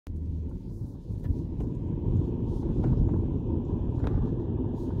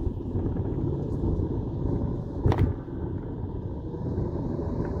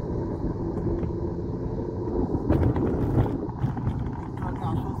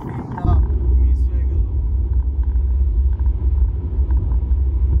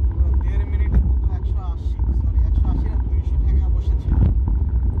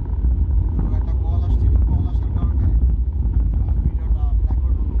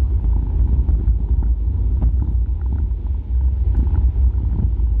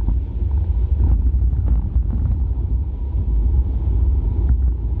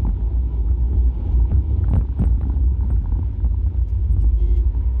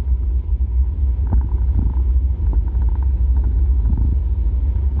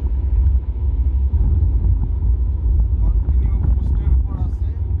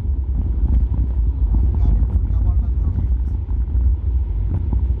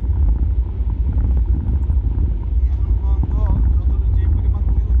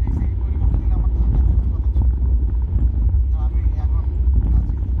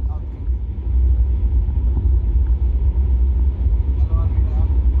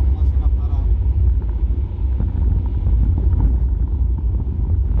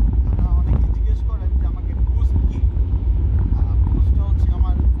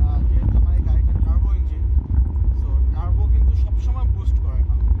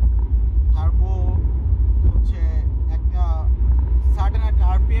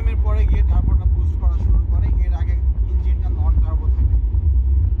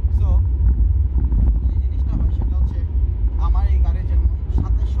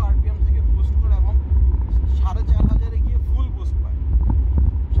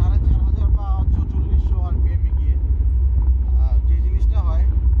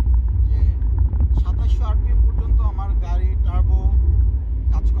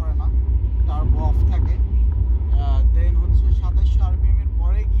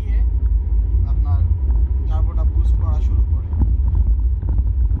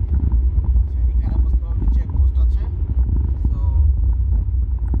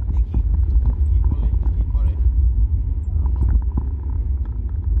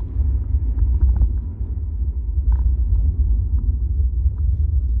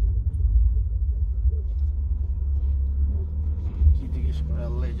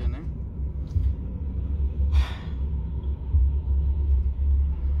জানে।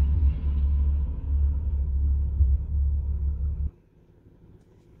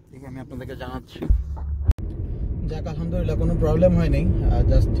 দেখি আমি আপনাদেরকে জানাচ্ছি। যাক, আলহামদুলিল্লাহ কোনো প্রবলেম হয়নি।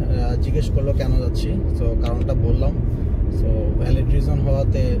 জাস্ট জিজ্ঞেস করলো কেন যাচ্ছি, সো কারণটা বললাম। সো ভ্যালিড রিজন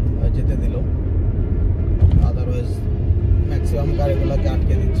হওয়াতে যেতে দিল, আদারওয়াইজ ম্যাক্সিমাম গাড়িগুলোকে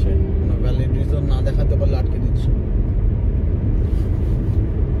আটকে দিচ্ছে, কোনো ভ্যালিড রিজন না দেখাতে পারলে আটকে দিচ্ছে।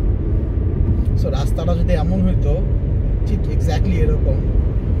 সো রাস্তাটা যদি এমন হইতো, ঠিক এক্স্যাক্টলি এরকম,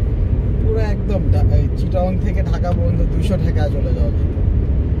 পুরো একদম চিটাগং থেকে ঢাকা পর্যন্ত 200 টাকা চলে যাওয়া যেত।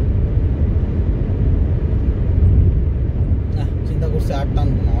 চিন্তা করছি আর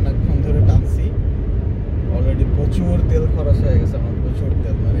টানবো না, অনেকক্ষণ ধরে টানছি, অলরেডি প্রচুর তেল খরচ হয়ে গেছে আমার, প্রচুর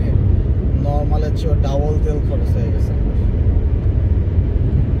তেল, মানে নর্মালের চেয়ে ডাবল তেল খরচ হয়ে গেছে আমার।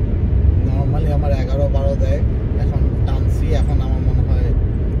 নর্মালি আমার 11-12 দেয়, এখন টানছি, এখন আমার মনে হয়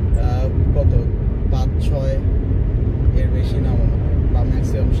কত 5-6 এর বেশি না মনে হয়, বা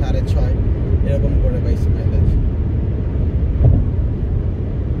ম্যাক্সিমাম 6.5 এরকম করে পাইছি মাইলেজ।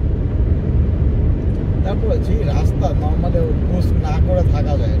 তারপরে যে রাস্তা নর্মালি বুস্ট না করে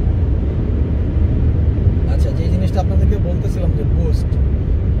থাকা যায় না। আচ্ছা, যে জিনিসটা আপনাদেরকে বলতেছিলাম যে বুস্ট,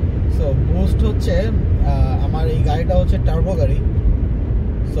 সো বুস্ট হচ্ছে আমার এই গাড়িটা হচ্ছে টার্বো গাড়ি।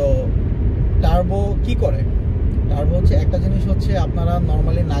 সো টার্বো কি করে? টার্বো হচ্ছে একটা জিনিস হচ্ছে আপনারা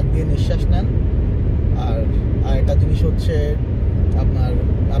নর্মালি নাক দিয়ে নিঃশ্বাস নেন, আর একটা জিনিস হচ্ছে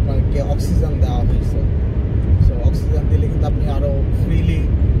আপনাকে অক্সিজেন দেওয়া হয়েছে। সো অক্সিজেন দিলে কিন্তু আপনি আরও ফ্রিলি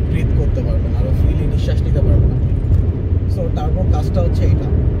ব্রিথ করতে পারবেন, আরও ফ্রিলি নিঃশ্বাস নিতে পারবেন আপনি। সো টার্বো কাজটা হচ্ছে এইটা।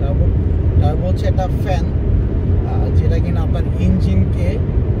 টার্বো হচ্ছে একটা ফ্যান, যেটা কিনা আপনার ইঞ্জিনকে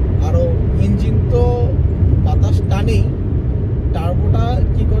আরও, ইঞ্জিন তো বাতাস টানেই, টার্বোটা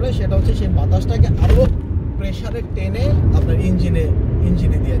কি করে সেটা হচ্ছে সেই বাতাসটাকে আরও প্রেসারে টেনে আপনার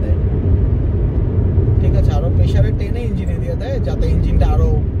ইঞ্জিনে দিয়ে দেয়। ঠিক আছে, আরও প্রেসারে টেনে ইঞ্জিনে দিয়ে দেয়, যাতে ইঞ্জিনটা আরও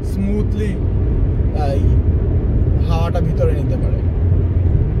স্মুথলি হাওয়াটা ভিতরে নিতে পারে।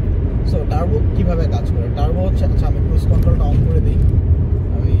 সো টার্বো কীভাবে কাজ করে? টার্বো হচ্ছে, আচ্ছা আমি ক্রুজ কন্ট্রোলটা অন করে দিই,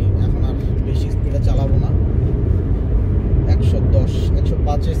 আমি এখন আর বেশি স্পিডে চালাবো না,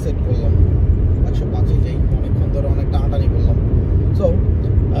 110-105-এ সেট করলাম, 105-এ যাই, অনেকক্ষণ ধরে অনেক টানাটানি করলাম। সো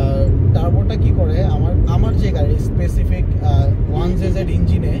টার্বোটা কি করে, আমার যে গাড়ি স্পেসিফিক 1JZ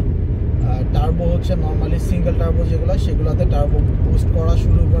ইঞ্জিনে টার্বো হচ্ছে নর্মালি সিঙ্গেল টার্বো যেগুলো, সেগুলোতে টার্বো বুস্ট করা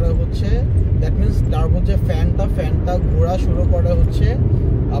শুরু করে হচ্ছে, দ্যাট মিনস টার্বো যে ফ্যানটা ঘোরা শুরু করে হচ্ছে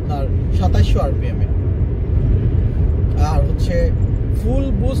আপনার 2700 RPM-এ, আর হচ্ছে ফুল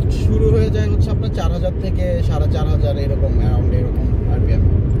বুস্ট শুরু হয়ে যায় হচ্ছে আপনার 4000 থেকে 4500 এরকম, অ্যারাউন্ড এরকম RPM।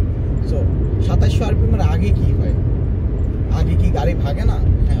 সো 2700 RPM-এর আগে কি হয়? আগে কি গাড়ি ভাগে না?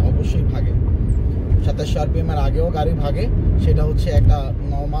 হ্যাঁ, অবশ্যই ভাগে। 2700 RPM-এর আগেও গাড়ি ভাগে, সেটা হচ্ছে একটা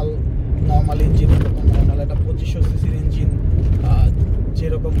নর্মাল ইঞ্জিন, নর্মাল একটা 2500 সিসির ইঞ্জিন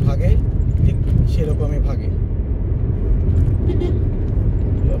যেরকম ভাগে ঠিক সেরকমই ভাগে।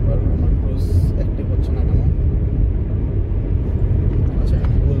 আমার ক্রুজ অ্যাক্টিভ হচ্ছে না কেন? আচ্ছা,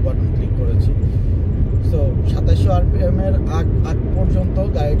 আমি ভুল বাটন ক্লিক করেছি। সো 2700 RPM-এর আগ পর্যন্ত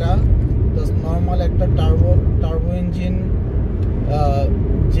গাড়িটা জাস্ট নর্মাল একটা টার্বো ইঞ্জিন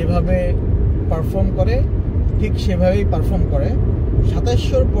যেভাবে পারফর্ম করে ঠিক সেভাবেই পারফর্ম করে।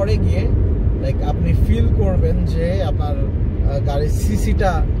 2700-র পরে গিয়ে লাইক আপনি ফিল করবেন যে আপনার গাড়ির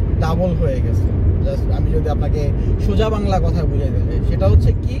সিসিটা ডাবল হয়ে গেছে। জাস্ট আমি যদি আপনাকে সোজা বাংলা কথা বুঝাইতে চাই, সেটা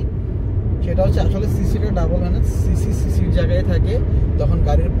হচ্ছে কি, সেটা হচ্ছে আসলে সিসিটা ডাবল হয় না, সিসির জায়গায় থাকে, তখন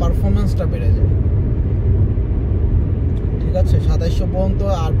গাড়ির পারফরমেন্সটা বেড়ে যায়। ঠিক আছে, 2700 পর্যন্ত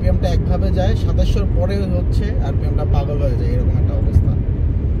RPM-টা একভাবে যায়, 2700-র পরে হচ্ছে RPM-টা পাগল হয়ে যায়, এরকম একটা অবস্থা।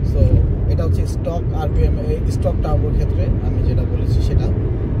 সো এটা হচ্ছে স্টক RPM, স্টক টার্বোর ক্ষেত্রে আমি যেটা বলেছি সেটা।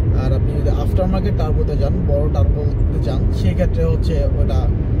 আর আপনি যদি আফটার মার্কেট টার্বোতে যান, বড় টার্বোতে যান, সেই ক্ষেত্রে হচ্ছে ওটা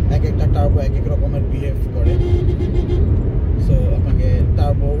এক একটা টার্বো এক এক রকমের বিহেভ করে। সো আপনাকে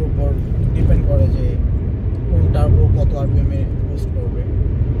টার্বোর উপর ডিপেন্ড করে যে কোন টার্বো কত RPM-এ বুস্ট করবে।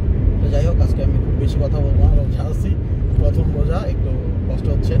 তো যাই হোক, আজকে আমি খুব বেশি কথা বলবো না, জানছি প্রথম বোঝা একটু কষ্ট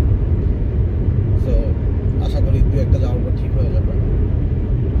হচ্ছে। সো আশা করি 2-1টা যাওয়ার পর ঠিক হয়ে যাবে।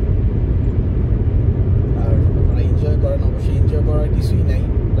 আর আপনারা এনজয় করেন, অবশ্যই এনজয় করার কিছুই নাই।